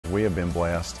We have been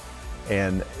blessed,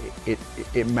 and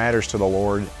it matters to the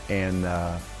Lord, and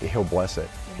He'll bless it.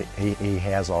 He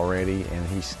has already, and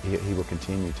He will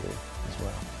continue to as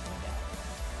well.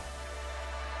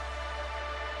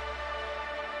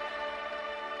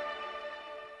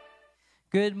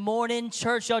 Good morning,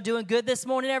 church. Y'all doing good this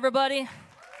morning, everybody?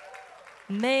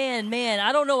 Man,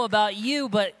 I don't know about you,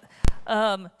 but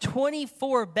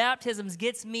 24 baptisms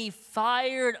gets me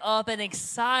fired up and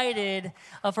excited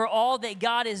for all that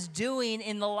God is doing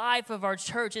in the life of our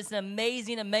church. It's an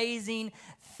amazing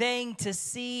thing to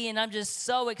see, and I'm just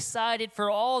so excited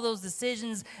for all those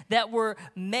decisions that were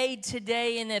made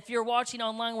today. And if you're watching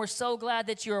online, we're so glad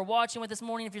that you're watching with us this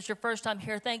morning. If it's your first time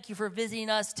here, thank you for visiting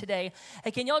us today.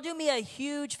 Hey, can y'all do me a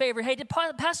huge favor? Hey, did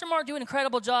Pastor Mark do an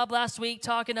incredible job last week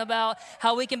talking about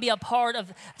how we can be a part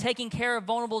of taking care of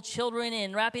vulnerable children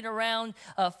and wrapping around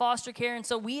foster care? And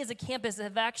so we as a campus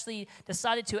have actually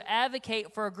decided to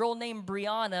advocate for a girl named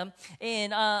Brianna,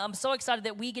 and I'm so excited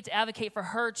that we get to advocate for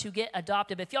her to get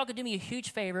adopted. If y'all could do me a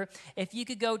huge favor, if you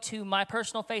could go to my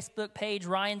personal Facebook page,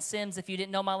 Ryan Sims. If you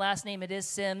didn't know my last name, it is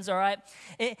Sims, all right?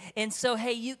 And so,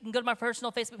 hey, you can go to my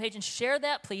personal Facebook page and share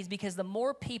that, please, because the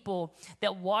more people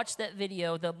that watch that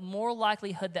video, the more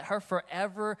likelihood that her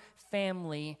forever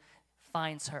family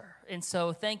finds her. And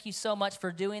so thank you so much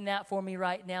for doing that for me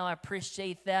right now. I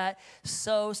appreciate that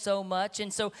so much.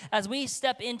 And so as we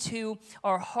step into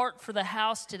our Heart for the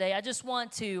House today, I just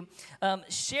want to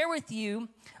share with you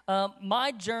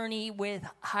my journey with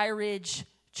HighRidge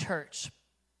Church.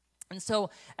 And so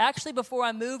actually before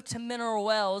I moved to Mineral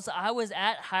Wells, I was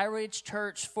at HighRidge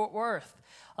Church, Fort Worth.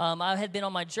 I had been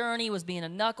on my journey, was being a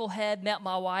knucklehead, met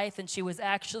my wife, and she was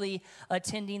actually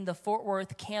attending the Fort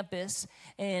Worth campus.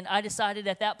 And I decided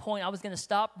at that point I was going to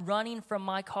stop running from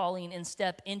my calling and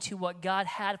step into what God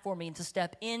had for me, and to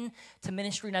step into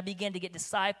ministry. And I began to get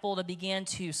discipled. I began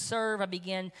to serve.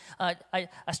 I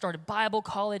started Bible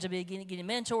college. I began getting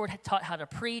mentored, taught how to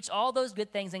preach, all those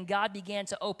good things. And God began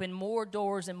to open more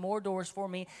doors and more doors for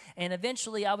me. And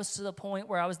eventually I was to the point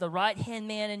where I was the right-hand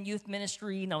man in youth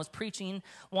ministry, and I was preaching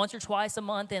once or twice a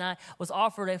month, and I was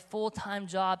offered a full-time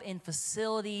job in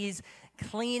facilities,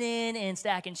 cleaning and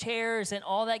stacking chairs and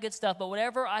all that good stuff. But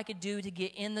whatever I could do to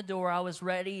get in the door, I was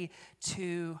ready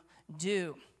to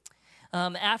do.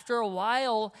 After a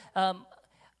while,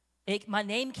 my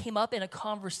name came up in a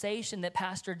conversation that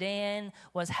Pastor Dan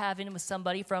was having with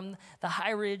somebody from the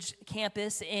HighRidge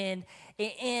campus, and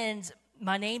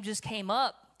my name just came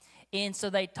up. And so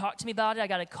they talked to me about it. I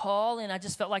got a call, and I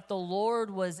just felt like the Lord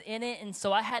was in it. And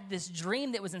so I had this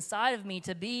dream that was inside of me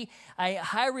to be a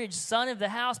HighRidge son of the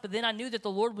house, but then I knew that the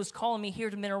Lord was calling me here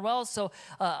to Mineral Wells. So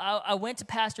I went to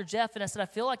Pastor Jeff, and I said, I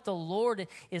feel like the Lord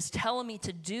is telling me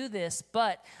to do this,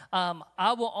 but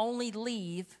I will only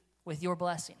leave with your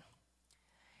blessing.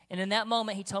 And in that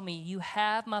moment, he told me, you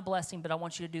have my blessing, but I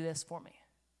want you to do this for me.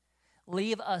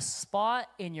 Leave a spot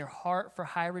in your heart for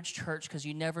HighRidge Church, because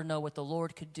you never know what the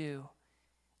Lord could do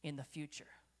in the future.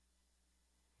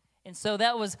 And so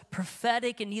that was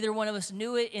prophetic, and neither one of us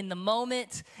knew it in the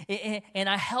moment. And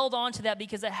I held on to that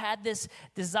because I had this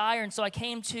desire. And so I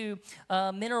came to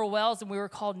Mineral Wells, and we were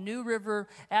called New River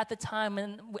at the time.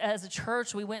 And as a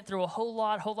church, we went through a whole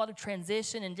lot of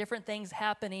transition and different things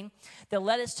happening that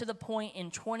led us to the point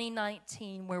in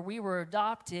 2019 where we were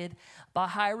adopted by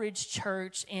HighRidge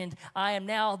Church. And I am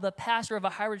now the pastor of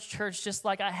a HighRidge Church, just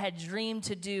like I had dreamed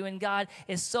to do. And God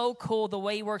is so cool the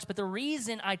way He works. But the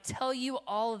reason I tell you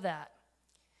all of that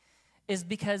is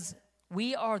because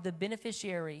we are the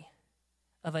beneficiary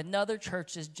of another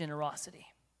church's generosity.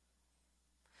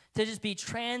 To just be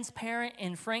transparent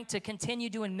and frank, to continue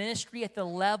doing ministry at the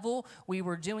level we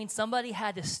were doing, somebody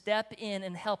had to step in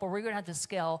and help, or we're going to have to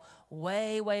scale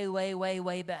way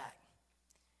back.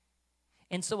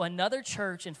 And so another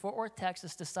church in Fort Worth,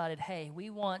 Texas decided, hey, we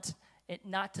want it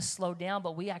not to slow down,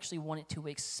 but we actually want it to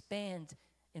expand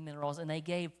in Minerals. And they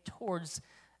gave towards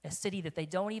a city that they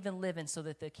don't even live in, so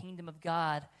that the kingdom of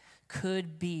God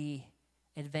could be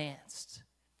advanced.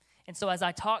 And so as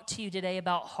I talk to you today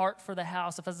about Heart for the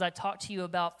House, as I talk to you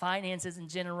about finances and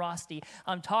generosity,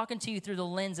 I'm talking to you through the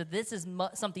lens of this is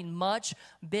something much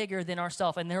bigger than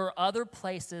ourselves. And there are other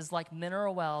places like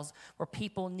Mineral Wells where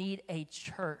people need a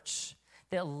church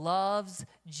that loves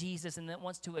Jesus and that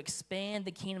wants to expand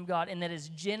the kingdom of God, and that is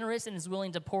generous and is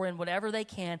willing to pour in whatever they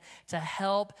can to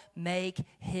help make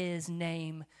His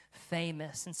name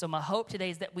famous. And so my hope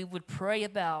today is that we would pray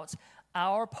about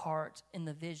our part in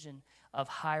the vision of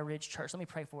HighRidge Church. Let me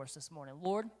pray for us this morning.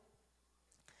 Lord,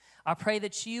 I pray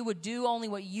that you would do only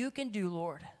what you can do,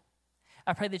 Lord.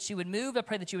 I pray that you would move. I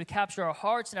pray that you would capture our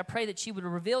hearts, and I pray that you would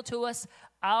reveal to us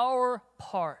our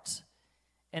part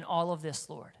in all of this,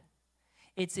 Lord.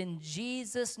 It's in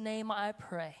Jesus' name I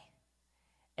pray.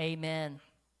 Amen.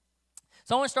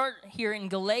 So I want to start here in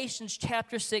Galatians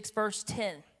chapter 6, verse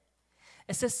 10.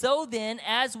 It says, so then,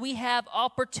 as we have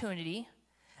opportunity,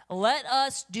 let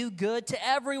us do good to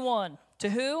everyone. To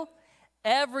who?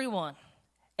 Everyone.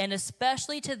 And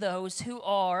especially to those who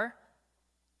are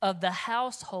of the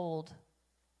household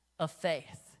of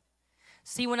faith.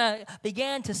 See, when I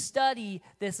began to study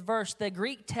this verse, the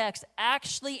Greek text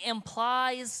actually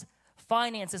implies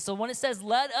finances. So when it says,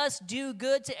 let us do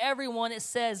good to everyone, it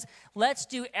says, let's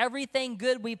do everything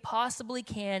good we possibly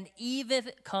can, even if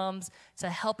it comes to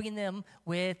helping them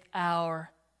with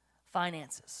our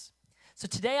finances. So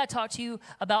today I talk to you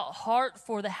about Heart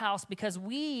for the House because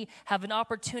we have an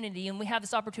opportunity, and we have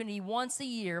this opportunity once a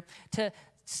year to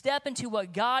step into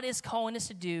what God is calling us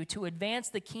to do, to advance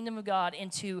the kingdom of God,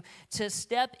 and to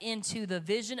step into the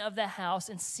vision of the house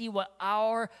and see what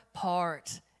our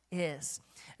part is.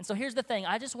 And so here's the thing.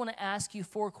 I just want to ask you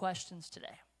 4 questions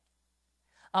today.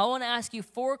 I want to ask you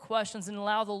 4 questions and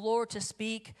allow the Lord to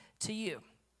speak to you.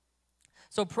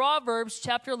 So Proverbs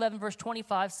chapter 11, verse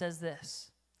 25 says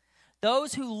this.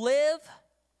 Those who live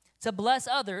to bless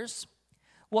others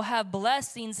will have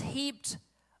blessings heaped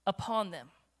upon them.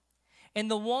 And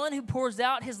the one who pours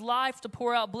out his life to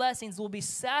pour out blessings will be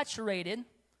saturated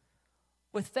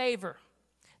with favor.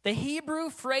 The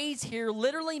Hebrew phrase here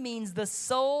literally means the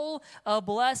soul of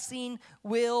blessing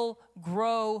will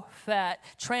grow fat.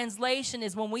 Translation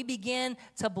is when we begin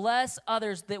to bless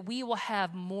others, that we will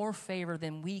have more favor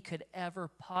than we could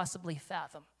ever possibly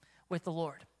fathom with the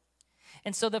Lord.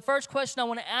 And so the first question I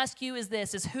want to ask you is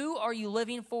this, is who are you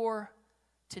living for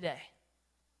today?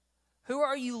 Who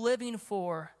are you living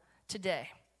for today?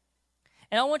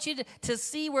 And I want you to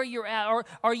see where you're at.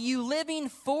 Are you living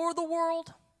for the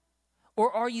world?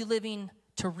 Or are you living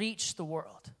to reach the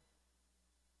world?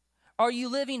 Are you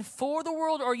living for the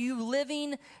world, or are you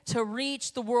living to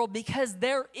reach the world? Because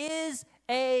there is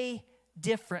a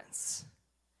difference.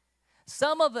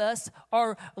 Some of us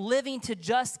are living to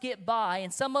just get by,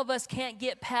 and some of us can't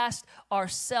get past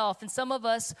ourselves, and some of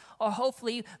us are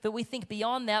hopefully that we think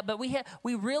beyond that, but we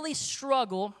really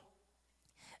struggle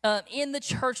in the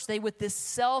church today with this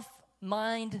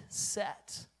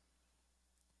self-mindset.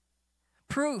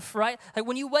 Proof, right? Like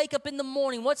when you wake up in the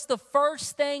morning, what's the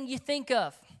first thing you think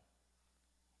of?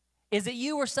 Is it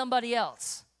you or somebody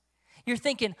else? You're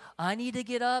thinking, I need to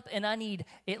get up and I need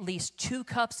at least 2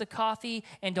 cups of coffee,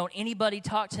 and don't anybody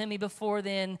talk to me before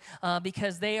then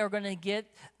because they are going to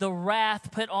get the wrath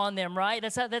put on them, right?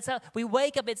 That's how we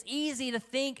wake up. It's easy to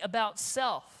think about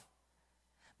self.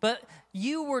 But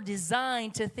you were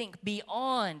designed to think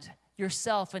beyond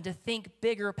yourself and to think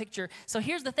bigger picture. So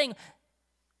here's the thing.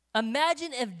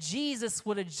 Imagine if Jesus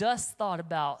would have just thought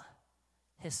about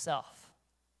himself.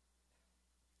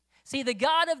 See, the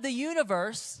God of the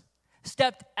universe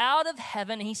stepped out of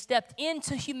heaven, and he stepped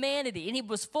into humanity, and he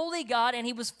was fully God and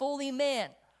he was fully man.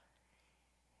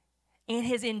 In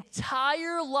his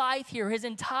entire life here, his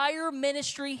entire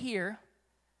ministry here,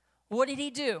 what did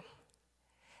he do?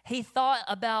 He thought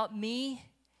about me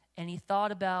and he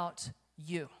thought about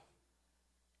you.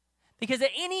 Because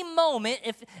at any moment,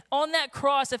 if on that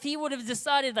cross, if he would have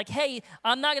decided like, hey,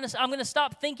 I'm going to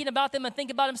stop thinking about them and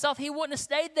think about himself, he wouldn't have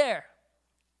stayed there.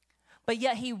 But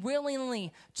yet he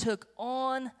willingly took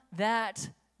on that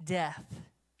death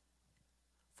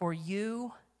for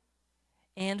you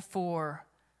and for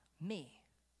me.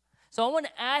 So I want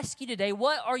to ask you today,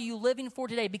 what are you living for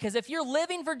today? Because if you're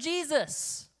living for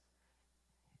Jesus,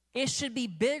 it should be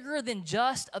bigger than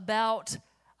just about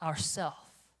ourselves.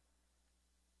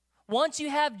 Once you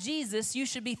have Jesus, you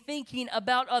should be thinking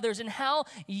about others and how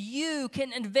you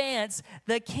can advance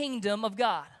the kingdom of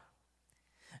God.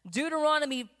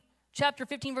 Deuteronomy chapter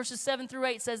 15, verses 7 through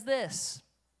 8 says this.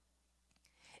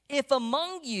 If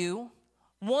among you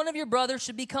one of your brothers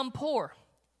should become poor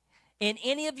in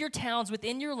any of your towns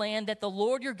within your land that the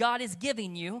Lord your God is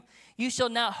giving you, you shall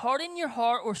not harden your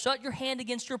heart or shut your hand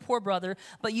against your poor brother,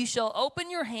 but you shall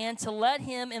open your hand to let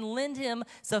him and lend him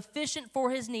sufficient for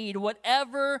his need,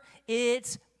 whatever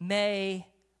it may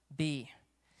be.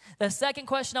 The second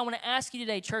question I want to ask you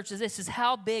today, church, is this, is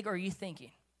how big are you thinking?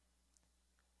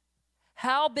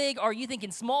 How big are you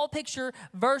thinking? Small picture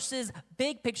versus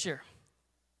big picture.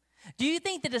 Do you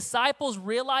think the disciples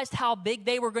realized how big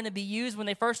they were going to be used when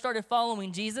they first started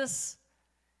following Jesus?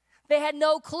 They had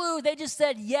no clue. They just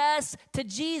said yes to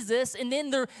Jesus, and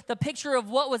then the picture of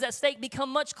what was at stake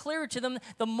become much clearer to them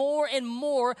the more and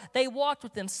more they walked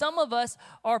with them. Some of us,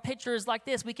 our picture is like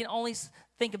this. We can only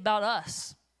think about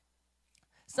us.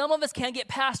 Some of us can't get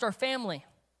past our family.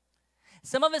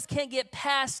 Some of us can't get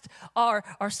past our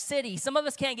city. Some of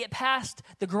us can't get past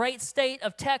the great state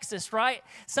of Texas, right?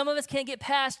 Some of us can't get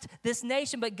past this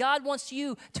nation, but God wants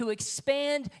you to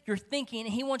expand your thinking.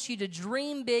 He wants you to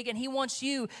dream big, and He wants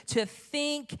you to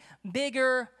think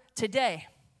bigger today.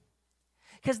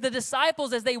 Because the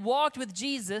disciples, as they walked with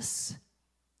Jesus,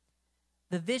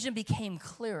 the vision became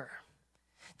clearer.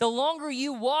 The longer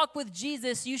you walk with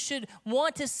Jesus, you should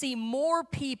want to see more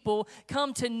people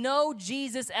come to know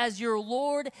Jesus as your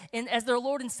Lord and as their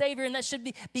Lord and Savior, and that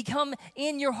should become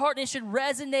in your heart, and it should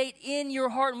resonate in your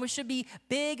heart, and we should be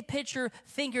big picture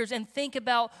thinkers and think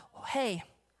about, hey,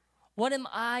 what am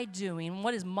I doing?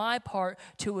 What is my part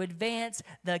to advance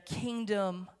the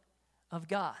kingdom of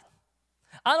God?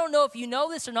 I don't know if you know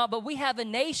this or not, but we have a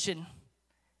nation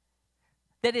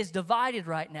that is divided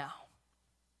right now.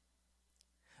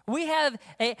 We have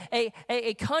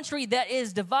a country that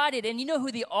is divided, and you know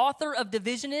who the author of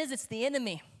division is? It's the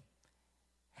enemy.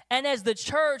 And as the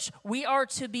church, we are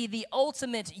to be the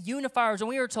ultimate unifiers, and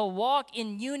we are to walk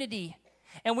in unity,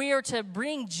 and we are to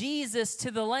bring Jesus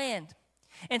to the land.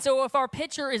 And so if our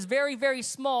picture is very, very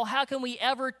small, how can we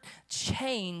ever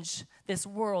change this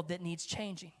world that needs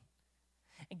changing?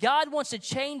 God wants to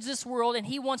change this world, and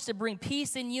He wants to bring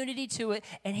peace and unity to it,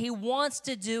 and He wants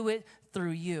to do it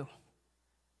through you.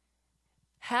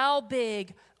 How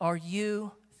big are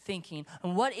you thinking?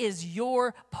 And what is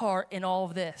your part in all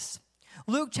of this?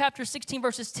 Luke chapter 16,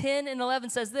 verses 10 and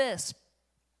 11 says this: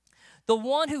 the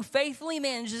one who faithfully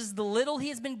manages the little he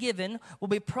has been given will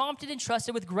be prompted and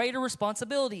trusted with greater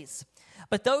responsibilities.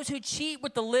 But those who cheat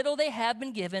with the little they have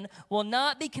been given will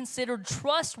not be considered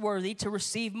trustworthy to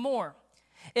receive more.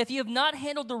 If you have not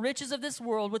handled the riches of this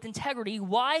world with integrity,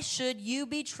 why should you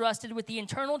be trusted with the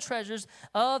eternal treasures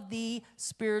of the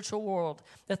spiritual world?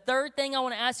 The third thing I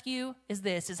want to ask you is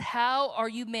this, is how are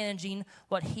you managing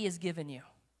what He has given you?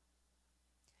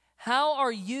 How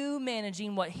are you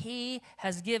managing what He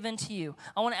has given to you?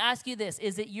 I want to ask you this,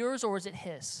 is it yours or is it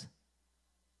His?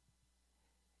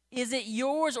 Is it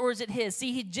yours or is it His?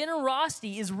 See,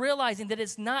 generosity is realizing that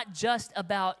it's not just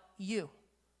about you.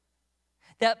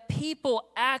 That people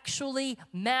actually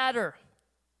matter.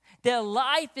 That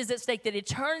life is at stake, that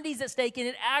eternity is at stake, and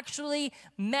it actually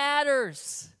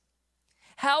matters.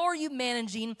 How are you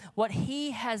managing what He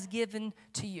has given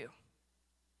to you?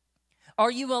 Are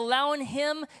you allowing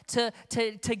Him to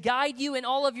guide you in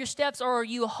all of your steps, or are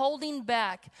you holding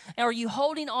back? Are you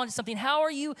holding on to something? How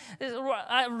are you?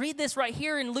 I read this right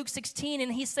here in Luke 16,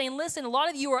 and He's saying, listen, a lot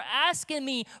of you are asking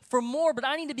me for more, but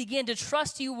I need to begin to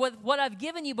trust you with what I've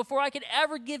given you before I could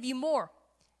ever give you more.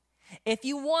 If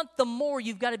you want the more,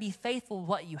 you've got to be faithful with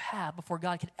what you have before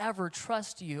God could ever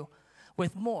trust you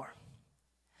with more.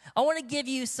 I want to give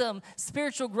you some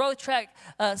spiritual growth track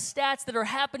stats that are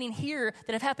happening here,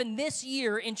 that have happened this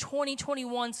year in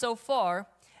 2021 so far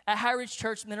at HighRidge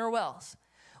Church, Mineral Wells.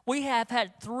 We have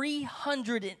had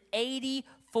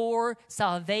 384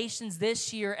 salvations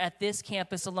this year at this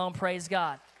campus alone, praise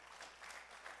God.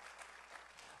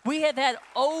 We have had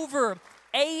over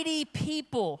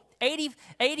 84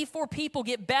 people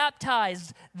get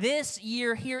baptized this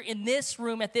year here in this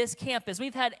room at this campus.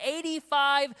 We've had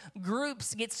 85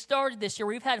 groups get started this year.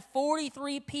 We've had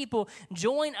 43 people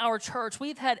join our church.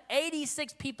 We've had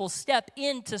 86 people step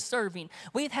into serving.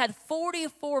 We've had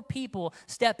 44 people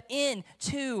step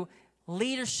into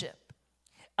leadership.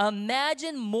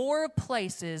 Imagine more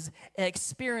places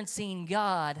experiencing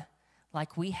God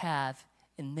like we have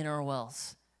in Mineral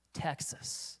Wells,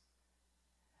 Texas.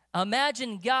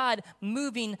 Imagine God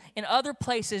moving in other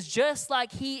places just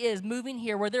like He is moving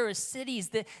here, where there are cities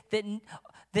that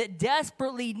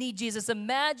desperately need Jesus.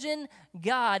 Imagine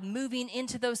God moving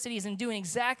into those cities and doing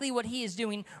exactly what He is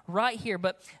doing right here.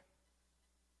 But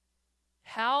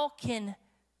how can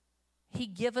He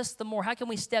give us the more? How can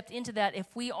we step into that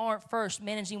if we aren't first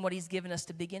managing what He's given us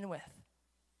to begin with?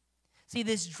 See,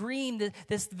 this dream,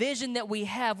 this vision that we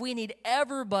have, we need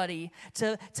everybody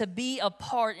to be a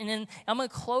part. And then I'm going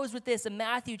to close with this. In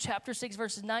Matthew chapter 6,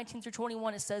 verses 19 through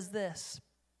 21, it says this: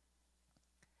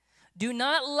 do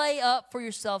not lay up for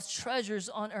yourselves treasures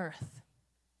on earth,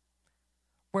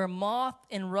 where moth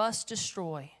and rust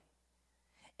destroy,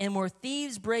 and where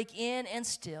thieves break in and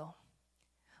steal.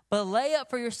 But lay up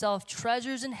for yourself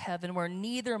treasures in heaven, where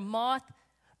neither moth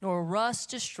nor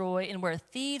rust destroy, and where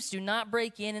thieves do not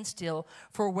break in and steal.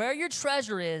 For where your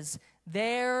treasure is,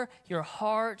 there your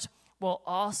heart will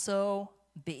also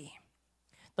be.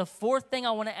 The fourth thing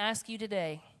I want to ask you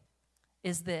today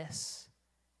is this.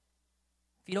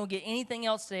 If you don't get anything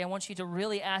else today, I want you to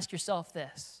really ask yourself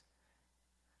this: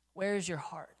 where is your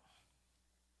heart?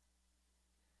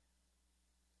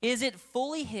 Is it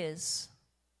fully His,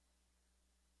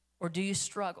 or do you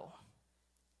struggle?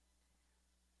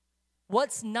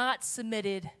 What's not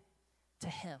submitted to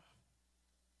him?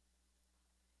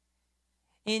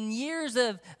 In years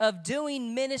of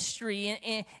doing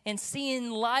ministry and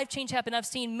seeing life change happen, I've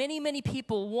seen many, many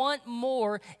people want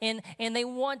more, and they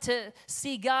want to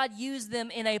see God use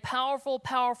them in a powerful,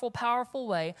 powerful, powerful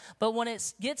way. But when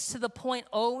it gets to the point,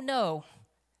 oh no,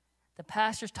 the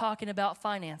pastor's talking about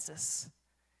finances,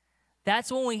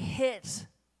 that's when we hit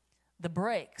the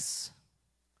brakes.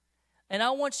 And I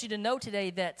want you to know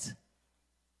today that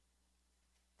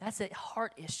that's a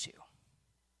heart issue.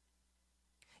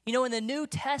 You know, in the New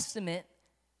Testament,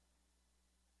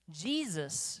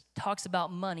 Jesus talks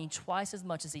about money twice as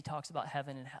much as he talks about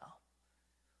heaven and hell.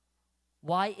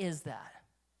 Why is that?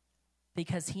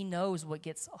 Because he knows what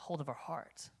gets a hold of our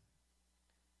heart.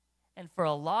 And for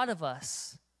a lot of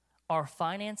us, our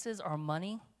finances, our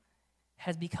money,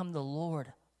 has become the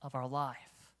Lord of our life.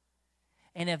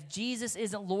 And if Jesus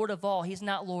isn't Lord of all, he's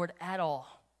not Lord at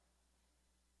all.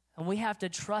 And we have to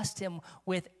trust him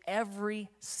with every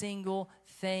single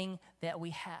thing that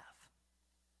we have.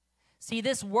 See,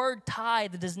 this word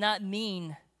tithe does not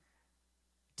mean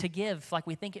to give like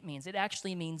we think it means. It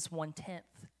actually means 1/10.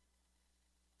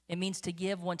 It means to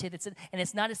give 1/10. And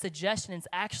it's not a suggestion. It's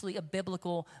actually a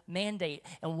biblical mandate.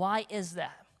 And why is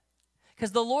that?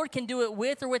 Because the Lord can do it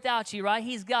with or without you, right?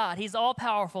 He's God. He's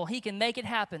all-powerful. He can make it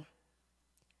happen.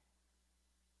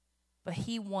 But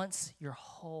he wants your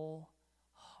whole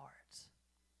heart.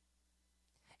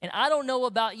 And I don't know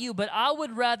about you, but I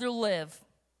would rather live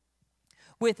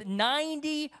with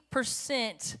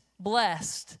 90%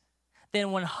 blessed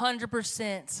than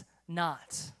 100%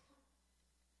 not.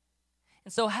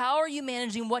 And so how are you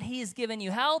managing what he has given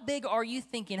you? How big are you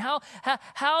thinking?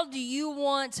 How do you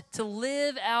want to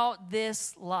live out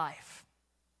this life?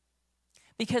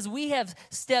 Because we have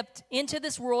stepped into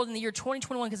this world in the year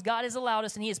 2021 because God has allowed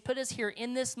us and he has put us here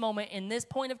in this moment, in this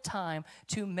point of time,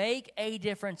 to make a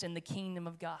difference in the kingdom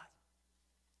of God.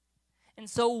 And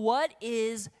so what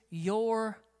is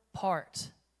your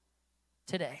part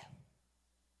today?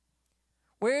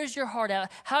 Where is your heart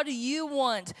at? How do you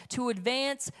want to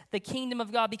advance the kingdom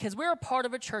of God? Because we're a part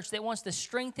of a church that wants to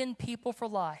strengthen people for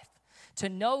life, to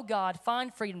know God,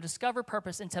 find freedom, discover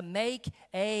purpose, and to make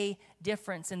a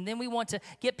difference. And then we want to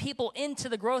get people into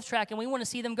the growth track, and we want to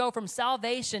see them go from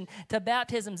salvation to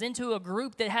baptisms into a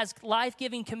group that has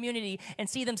life-giving community and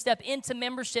see them step into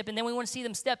membership. And then we want to see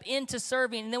them step into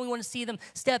serving. And then we want to see them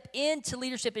step into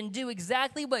leadership and do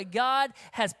exactly what God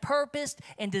has purposed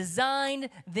and designed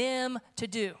them to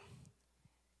do.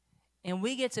 And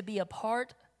we get to be a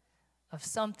part of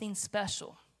something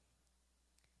special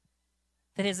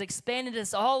that has expanded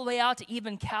us all the way out to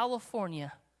even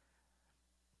California,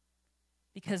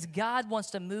 because God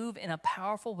wants to move in a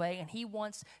powerful way, and he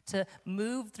wants to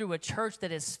move through a church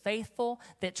that is faithful,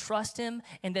 that trusts him,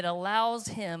 and that allows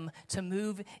him to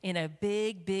move in a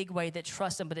big, big way that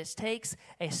trusts him. But it takes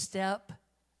a step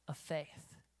of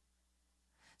faith.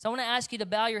 So I want to ask you to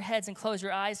bow your heads and close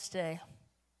your eyes today.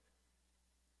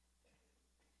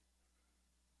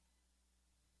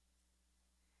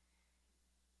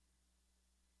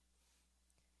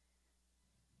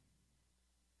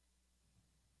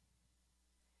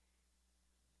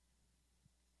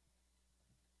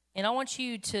 And I want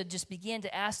you to just begin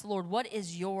to ask the Lord, what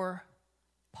is your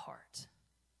part?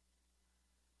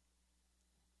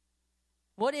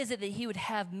 What is it that he would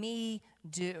have me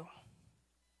do?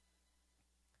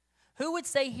 Who would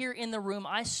say here in the room,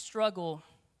 I struggle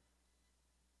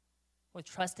with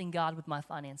trusting God with my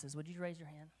finances? Would you raise your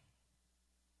hand?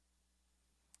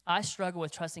 I struggle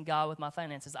with trusting God with my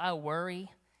finances. I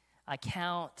worry, I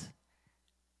count.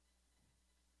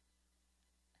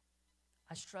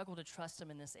 I struggle to trust him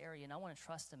in this area, and I want to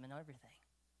trust him in everything.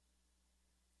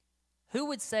 Who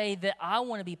would say that I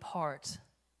want to be part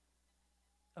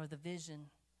of the vision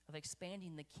of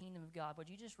expanding the kingdom of God? Would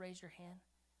you just raise your hand?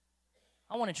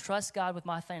 I want to trust God with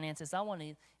my finances. I want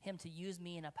him to use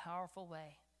me in a powerful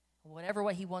way, whatever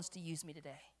way he wants to use me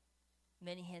today.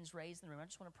 Many hands raised in the room. I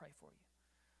just want to pray for you.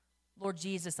 Lord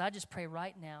Jesus, I just pray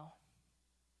right now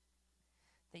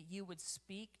that you would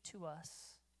speak to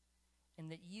us, and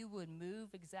that you would move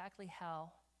exactly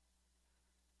how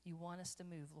you want us to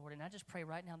move, Lord. And I just pray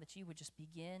right now that you would just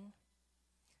begin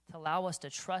to allow us to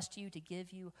trust you, to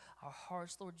give you our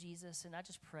hearts, Lord Jesus. And I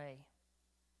just pray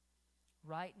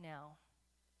right now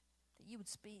that you would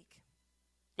speak,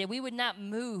 that we would not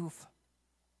move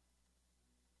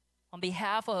on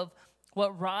behalf of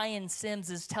what Ryan Sims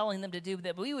is telling them to do,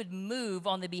 that we would move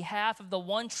on the behalf of the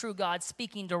one true God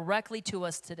speaking directly to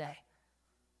us today.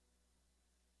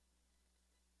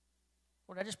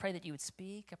 Lord, I just pray that you would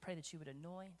speak. I pray that you would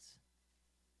anoint.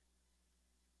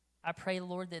 I pray,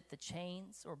 Lord, that the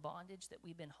chains or bondage that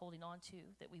we've been holding on to,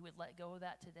 that we would let go of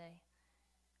that today.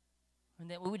 And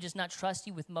that we would just not trust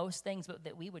you with most things, but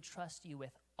that we would trust you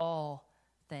with all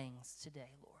things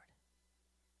today, Lord.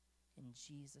 In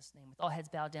Jesus' name. With all heads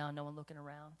bowed down, no one looking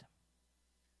around.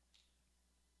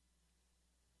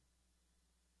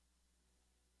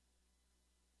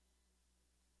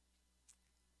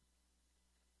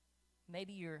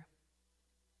 Maybe you're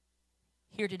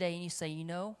here today and you say, you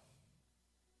know,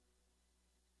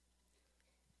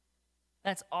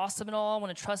 that's awesome and all. I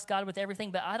want to trust God with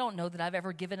everything, but I don't know that I've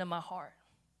ever given him my heart.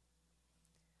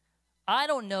 I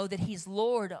don't know that he's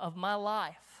Lord of my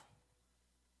life.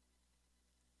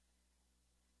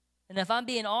 And if I'm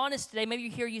being honest today, maybe you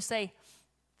hear you say,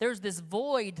 there's this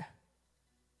void.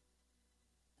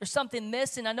 There's something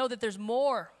missing. I know that there's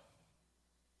more.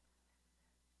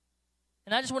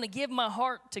 And I just want to give my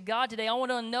heart to God today. I want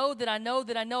to know that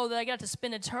I got to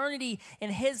spend eternity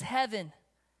in his heaven.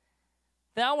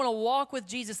 That I want to walk with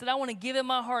Jesus, that I want to give him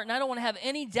my heart, and I don't want to have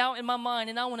any doubt in my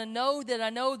mind, and I want to know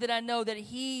that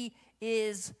he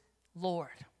is Lord.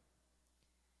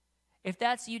 If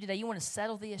that's you today, you want to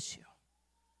settle the issue.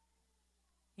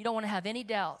 You don't want to have any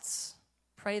doubts.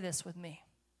 Pray this with me.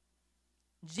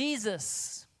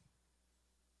 Jesus,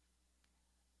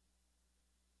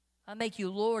 I make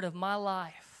you Lord of my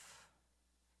life.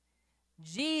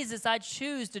 Jesus, I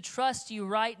choose to trust you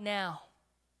right now.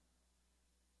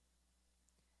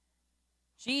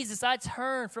 Jesus, I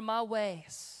turn from my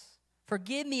ways.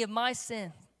 Forgive me of my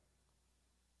sin.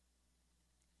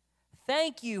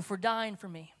 Thank you for dying for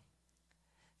me.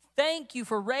 Thank you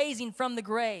for raising from the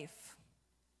grave.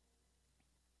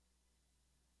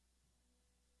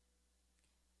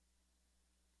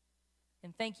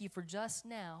 And thank you for just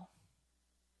now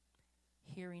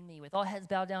hearing me. With all heads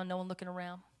bowed down, no one looking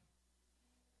around.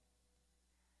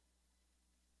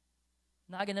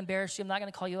 I'm not going to embarrass you. I'm not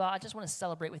going to call you out. I just want to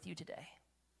celebrate with you today.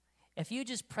 If you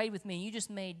just prayed with me, you just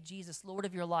made Jesus Lord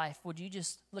of your life, would you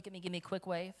just look at me, give me a quick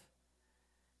wave?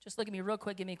 Just look at me real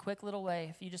quick, give me a quick little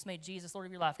wave. You just made Jesus Lord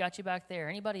of your life. Got you back there.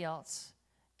 Anybody else?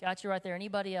 Got you right there.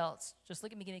 Anybody else? Just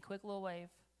look at me, give me a quick little wave.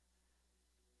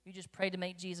 You just prayed to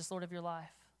make Jesus Lord of your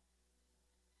life.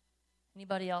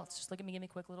 Anybody else? Just look at me, give me a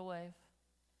quick little wave.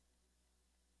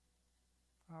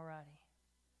 All righty.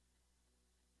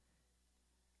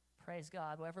 Praise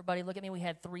God. Well, everybody, look at me. We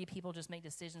had 3 people just make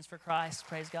decisions for Christ.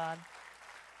 Praise God.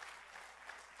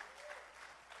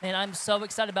 And I'm so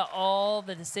excited about all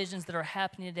the decisions that are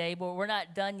happening today, but we're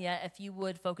not done yet. If you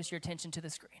would, focus your attention to the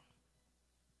screen.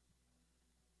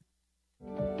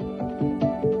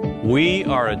 We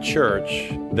are a church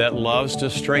that loves to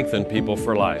strengthen people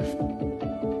for life.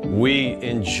 We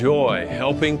enjoy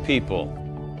helping people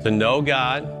to know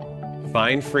God,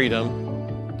 find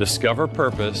freedom, discover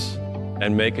purpose,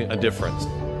 and make a difference.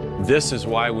 This is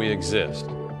why we exist.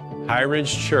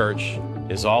 HighRidge Church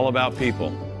is all about people.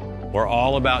 We're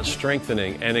all about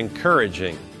strengthening and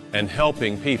encouraging and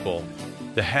helping people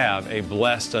to have a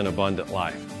blessed and abundant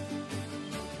life.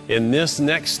 In this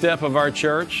next step of our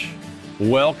church,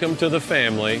 welcome to the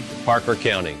family, Parker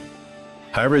County.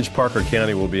 HighRidge Parker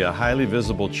County will be a highly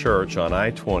visible church on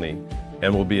I-20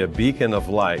 and will be a beacon of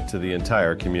light to the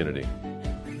entire community.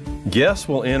 Guests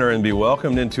will enter and be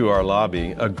welcomed into our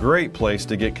lobby, a great place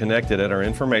to get connected at our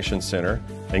information center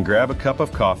and grab a cup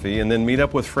of coffee and then meet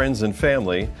up with friends and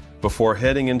family before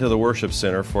heading into the worship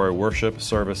center for a worship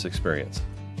service experience.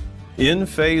 In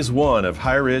Phase 1 of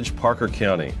HighRidge Parker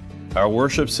County, our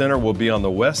worship center will be on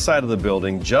the west side of the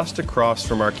building just across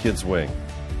from our kids' wing.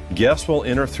 Guests will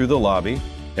enter through the lobby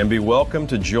and be welcomed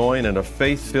to join in a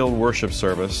faith-filled worship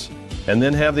service and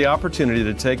then have the opportunity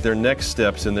to take their next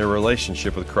steps in their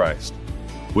relationship with Christ.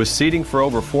 With seating for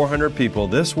over 400 people,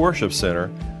 this worship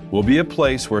center will be a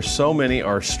place where so many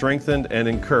are strengthened and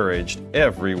encouraged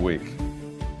every week.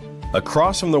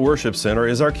 Across from the worship center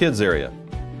is our kids area.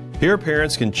 Here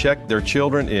parents can check their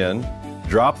children in,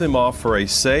 drop them off for a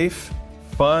safe,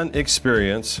 fun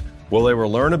experience where they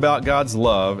will learn about God's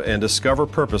love and discover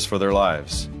purpose for their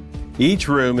lives. Each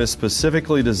room is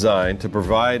specifically designed to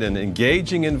provide an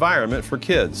engaging environment for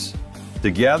kids to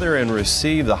gather and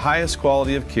receive the highest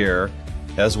quality of care,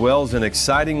 as well as an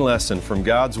exciting lesson from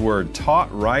God's Word taught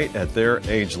right at their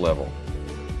age level.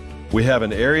 We have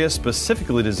an area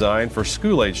specifically designed for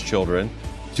school-age children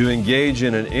to engage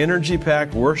in an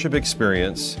energy-packed worship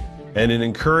experience and an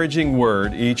encouraging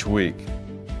word each week.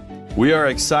 We are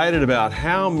excited about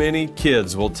how many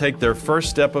kids will take their first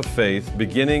step of faith,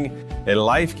 beginning a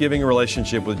life-giving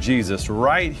relationship with Jesus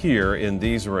right here in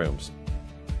these rooms.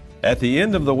 At the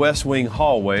end of the West Wing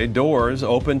hallway, doors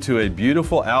open to a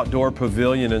beautiful outdoor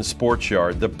pavilion and sports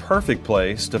yard, the perfect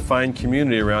place to find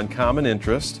community around common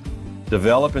interests,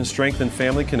 develop and strengthen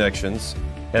family connections,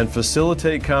 and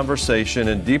facilitate conversation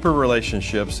and deeper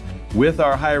relationships with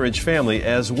our HighRidge family,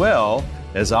 as well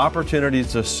as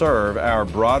opportunities to serve our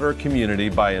broader community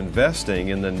by investing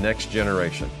in the next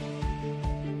generation.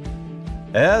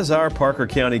 As our Parker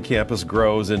County campus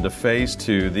grows into Phase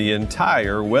 2, the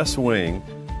entire West Wing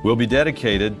will be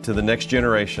dedicated to the next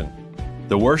generation.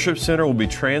 The worship center will be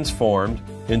transformed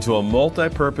into a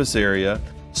multi-purpose area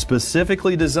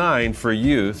specifically designed for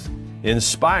youth,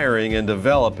 inspiring and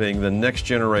developing the next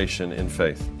generation in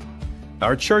faith.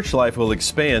 Our church life will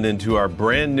expand into our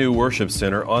brand new worship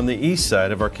center on the east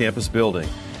side of our campus building.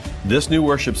 This new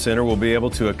worship center will be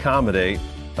able to accommodate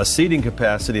a seating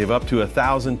capacity of up to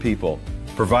 1,000 people,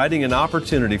 providing an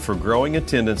opportunity for growing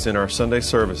attendance in our Sunday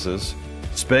services,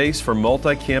 space for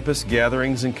multi-campus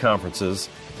gatherings and conferences,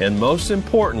 and most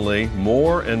importantly,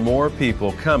 more and more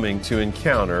people coming to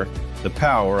encounter the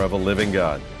power of a living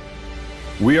God.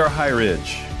 We are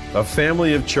HighRidge, a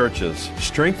family of churches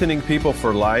strengthening people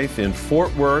for life in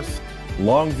Fort Worth,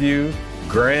 Longview,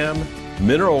 Graham,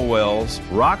 Mineral Wells,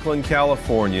 Rockland,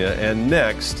 California, and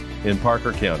next in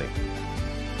Parker County.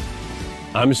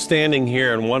 I'm standing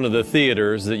here in one of the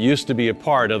theaters that used to be a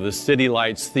part of the City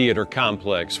Lights Theater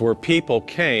complex where people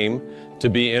came to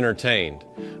be entertained.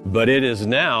 But it is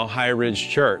now HighRidge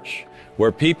Church,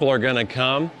 where people are going to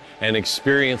come and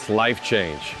experience life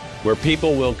change, where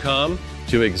people will come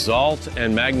to exalt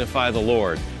and magnify the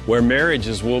Lord, where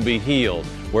marriages will be healed,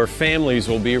 where families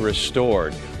will be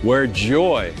restored, where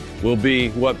joy will be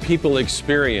what people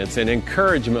experience and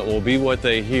encouragement will be what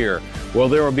they hear. Well,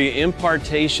 there will be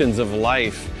impartations of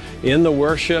life in the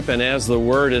worship and as the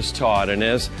word is taught and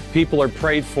as people are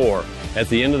prayed for at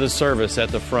the end of the service at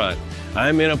the front.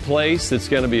 I'm in a place that's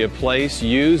going to be a place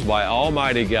used by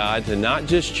Almighty God to not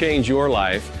just change your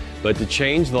life, but to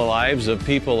change the lives of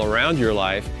people around your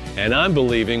life, and I'm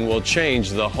believing will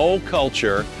change the whole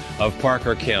culture of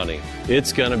Parker County.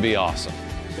 It's going to be awesome,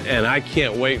 and I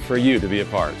can't wait for you to be a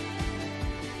part.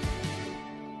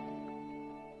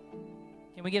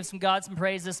 Can we give God some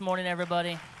praise this morning,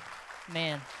 everybody?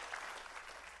 Man.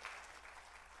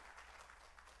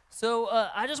 So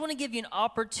I just want to give you an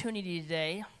opportunity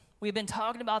today. We've been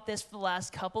talking about this for the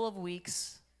last couple of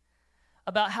weeks,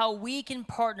 about how we can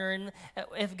partner, and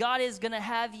if God is going to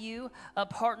have you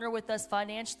partner with us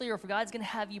financially, or if God's going to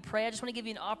have you pray, I just want to give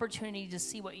you an opportunity to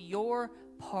see what your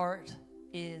part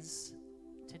is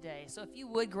today. So if you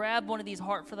would, grab one of these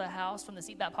Heart for the House from the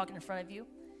seat back pocket in front of you.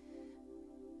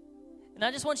 And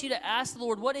I just want you to ask the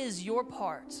Lord, what is your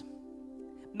part?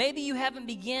 Maybe you haven't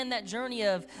begun that journey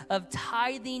of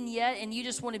tithing yet, and you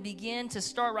just want to begin to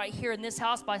start right here in this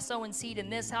house by sowing seed in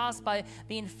this house, by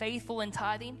being faithful in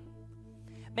tithing.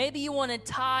 Maybe you want to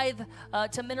tithe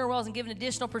to Mineral Wells and give an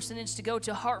additional percentage to go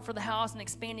to Heart for the House and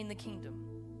expanding the kingdom.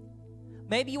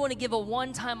 Maybe you want to give a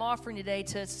one-time offering today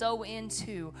to sow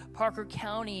into Parker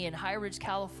County and HighRidge,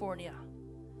 California.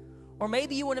 Or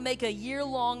maybe you want to make a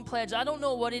year-long pledge. I don't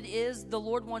know what it is the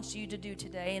Lord wants you to do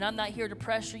today, and I'm not here to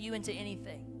pressure you into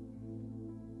anything.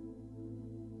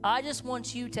 I just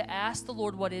want you to ask the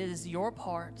Lord what is your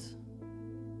part,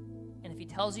 and if He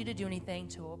tells you to do anything,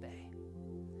 to obey.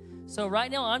 So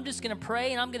right now, I'm just going to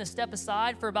pray, and I'm going to step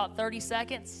aside for about 30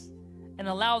 seconds and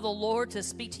allow the Lord to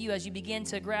speak to you as you begin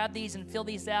to grab these and fill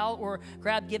these out, or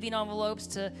grab giving envelopes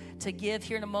to give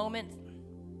here in a moment.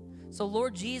 So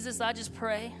Lord Jesus, I just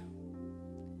pray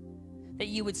that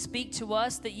you would speak to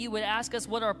us, that you would ask us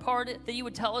what our part is, that you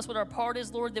would tell us what our part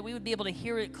is, Lord, that we would be able to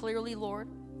hear it clearly, Lord,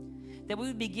 that we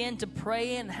would begin to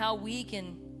pray and how we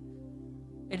can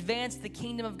advance the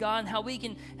kingdom of God, and how we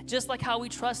can, just like how we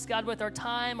trust God with our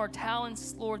time, our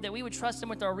talents, Lord, that we would trust Him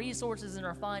with our resources and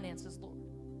our finances, Lord.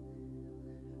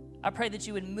 I pray that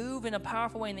you would move in a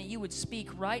powerful way and that you would speak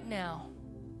right now.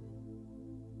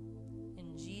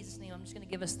 In Jesus' name, I'm just going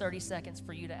to give us 30 seconds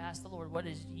for you to ask the Lord, what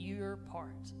is your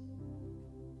part?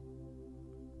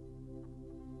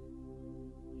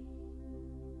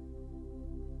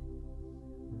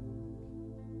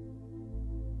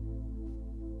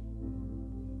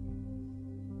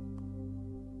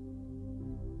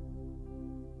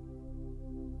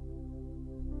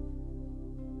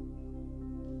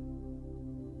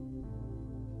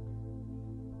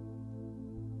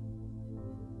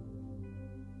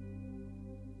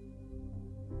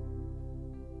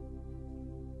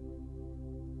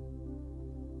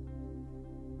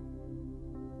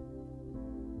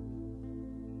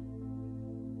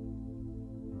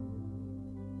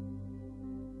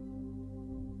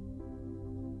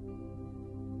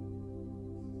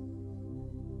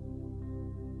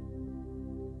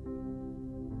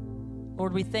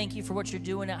 Lord, we thank you for what you're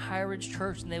doing at HighRidge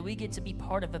Church, and that we get to be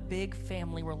part of a big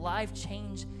family where life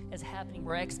change is happening,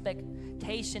 where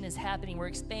expectation is happening, where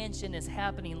expansion is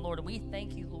happening, Lord. And we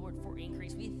thank you, Lord, for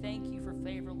increase. We thank you for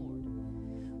favor, Lord.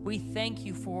 We thank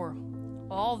you for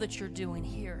all that you're doing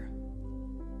here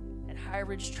at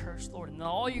HighRidge Church, Lord, and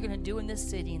all you're going to do in this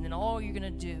city, and then all you're going to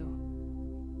do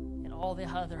in all the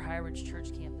other HighRidge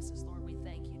Church campuses, Lord. We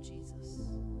thank you, Jesus.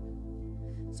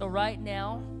 So right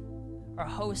now, our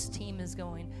host team is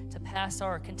going to pass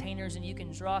our containers, and you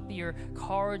can drop your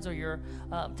cards or your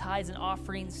tithes and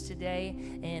offerings today.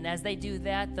 And as they do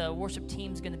that, the worship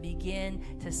team is going to begin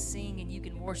to sing, and you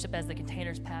can worship as the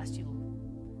containers pass you,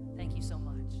 Lord. Thank you so much.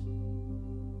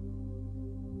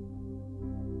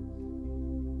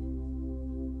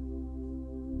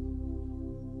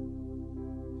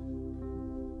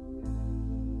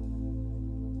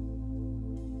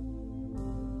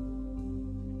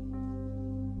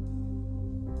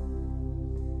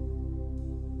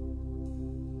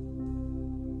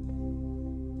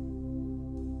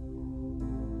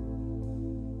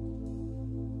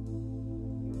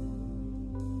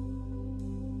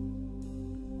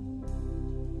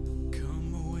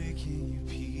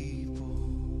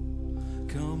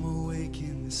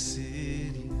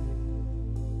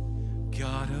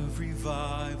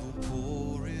 Revival,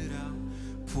 pour it out,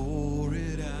 pour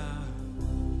it out.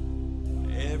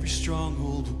 Every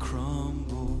stronghold will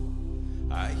crumble.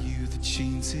 I hear the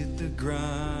chains hit the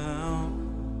ground.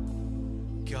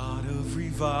 God of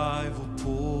revival,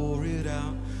 pour it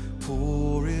out,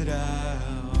 pour it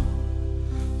out.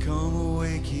 Come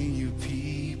awaken your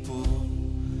people,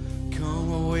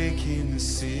 come awaken the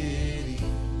city.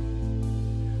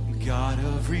 God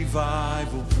of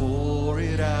revival, pour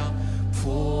it out,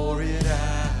 pour it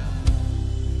out.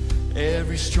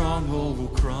 Every stronghold will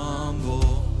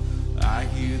crumble. I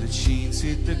hear the chains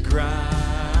hit the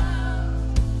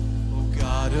ground. Oh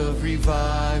God of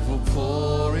revival,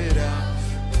 pour it out,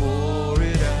 pour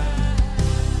it out.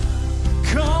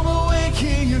 Come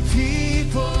awaken your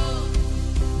people,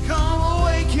 come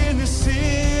awaken the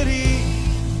city.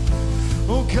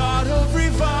 Oh God of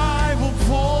revival,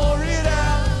 pour it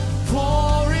out,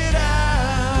 pour it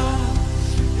out.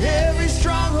 Every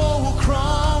stronghold will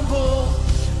crumble.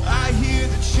 I hear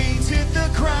the chains hit the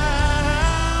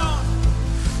ground.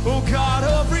 Oh God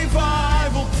of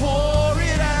revival, pour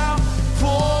it out,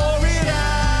 pour it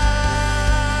out.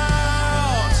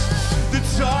 The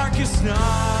darkest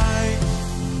night,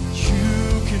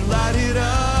 you can light it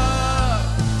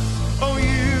up. Oh,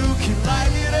 you can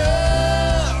light it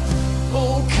up.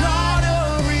 Oh God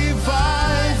of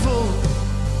revival,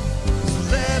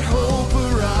 let hope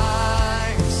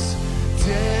arise.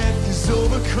 Death is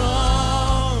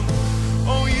overcome.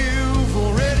 Oh, you've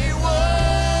already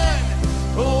won.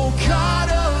 Oh God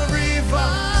of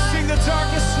revival. Sing the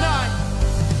darkest night.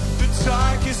 The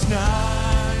darkest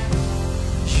night.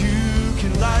 You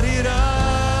can light it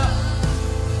up.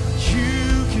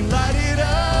 You can light it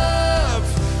up.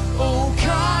 Oh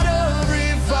God of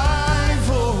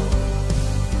revival.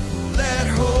 Let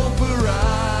hope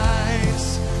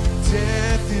arise.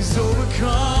 Death is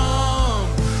overcome.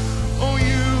 Oh,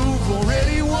 you've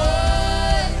already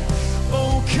won.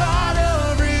 Oh, God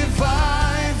of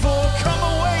revival. Come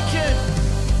awaken.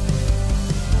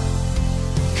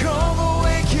 Come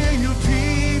awaken your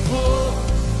people.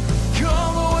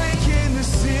 Come awaken the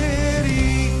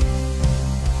city.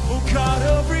 Oh, God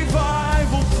of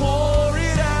revival, pour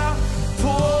it out,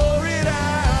 pour it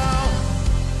out.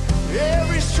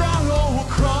 Every stronghold will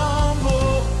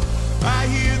crumble. I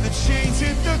hear the chains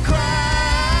hit the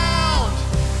ground.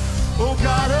 Oh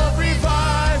God of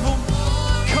revival,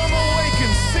 come awaken,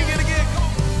 sing it again.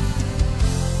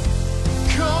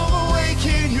 Come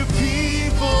awaken your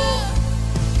people,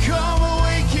 come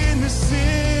awaken the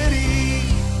city.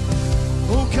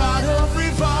 Oh God of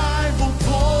revival,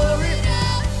 pour it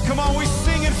out. Come on, we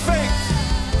sing in faith.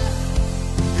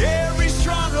 Every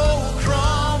stronghold will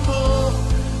crumble.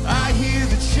 I hear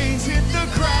the chains hit the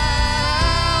ground.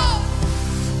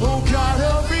 Oh God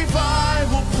of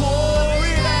revival, pour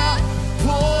it out,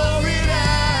 pour it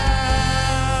out.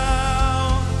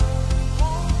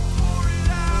 Pour it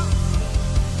out.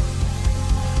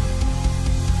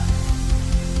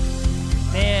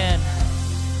 Man,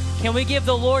 can we give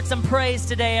the Lord some praise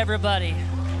today, everybody?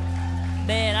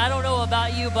 Man, I don't know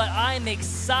about you, but I'm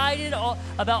excited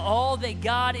about all that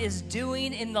God is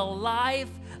doing in the life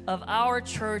of our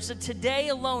church. So today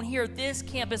alone here at this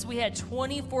campus, we had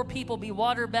 24 people be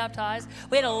water baptized.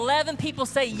 We had 11 people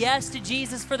say yes to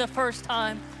Jesus for the first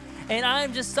time. And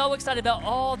I'm just so excited about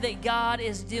all that God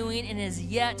is doing and is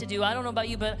yet to do. I don't know about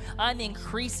you, but I'm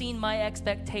increasing my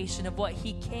expectation of what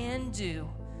he can do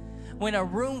when a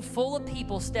room full of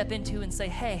people step into and say,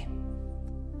 hey,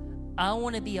 I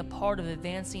want to be a part of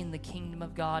advancing the kingdom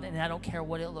of God, and I don't care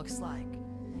what it looks like.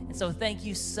 And so thank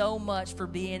you so much for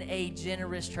being a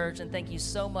generous church, and thank you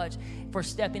so much for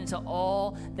stepping into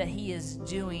all that he is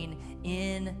doing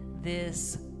in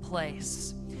this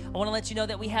place. I want to let you know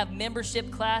that we have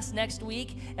membership class next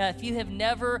week. If you have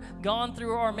never gone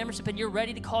through our membership and you're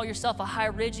ready to call yourself a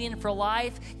HighRidgean for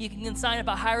life, you can sign up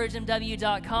at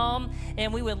HighRidgeMW.com,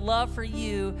 and we would love for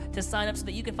you to sign up so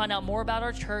that you can find out more about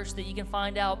our church, that you can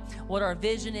find out what our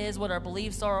vision is, what our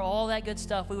beliefs are, all that good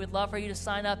stuff. We would love for you to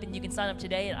sign up, and you can sign up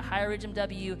today at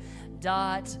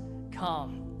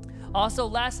HighRidgeMW.com. Also,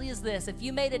 lastly is this. If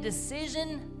you made a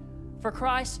decision for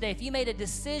Christ today, if you made a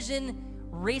decision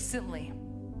recently,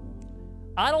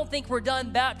 I don't think we're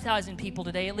done baptizing people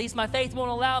today. At least my faith won't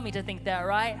allow me to think that,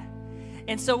 right?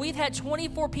 And so we've had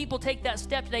 24 people take that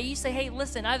step today. You say, hey,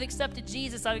 listen, I've accepted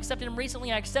Jesus. I've accepted him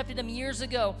recently. I accepted him years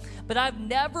ago, but I've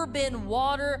never been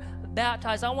water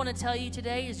baptized. I want to tell you,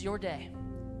 today is your day.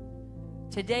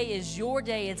 Today is your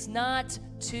day. It's not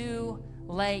too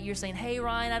late. You're saying, hey,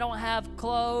 Ryan, I don't have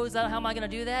clothes. How am I going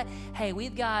to do that? Hey,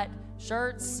 we've got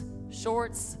shirts,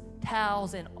 shorts,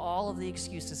 towels, and all of the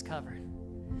excuses covered.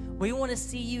 We want to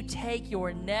see you take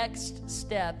your next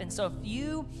step. And so if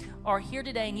you are here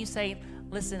today and you say,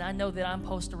 listen, I know that I'm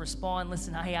supposed to respond.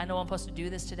 Listen, hey, I know I'm supposed to do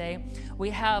this today.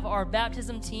 We have our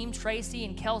baptism team, Tracy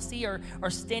and Kelsey, are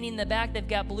standing in the back. They've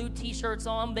got blue t-shirts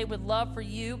on. They would love for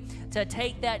you to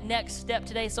take that next step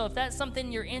today. So if that's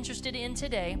something you're interested in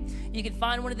today, you can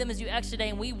find one of them as you exit today,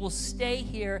 and we will stay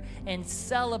here and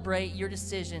celebrate your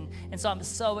decision. And so I'm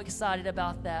so excited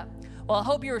about that. Well, I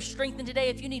hope you're strengthened today.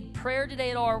 If you need prayer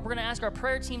today at all, we're going to ask our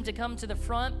prayer team to come to the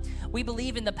front. We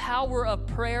believe in the power of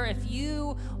prayer. If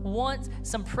you want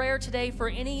some prayer today for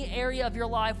any area of your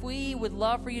life, we would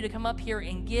love for you to come up here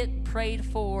and get prayed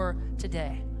for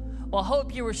today. Well, I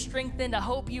hope you were strengthened. I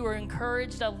hope you were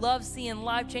encouraged. I love seeing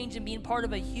life change and being part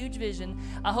of a huge vision.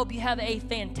 I hope you have a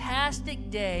fantastic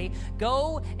day.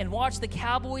 Go and watch the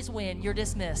Cowboys win. You're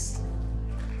dismissed.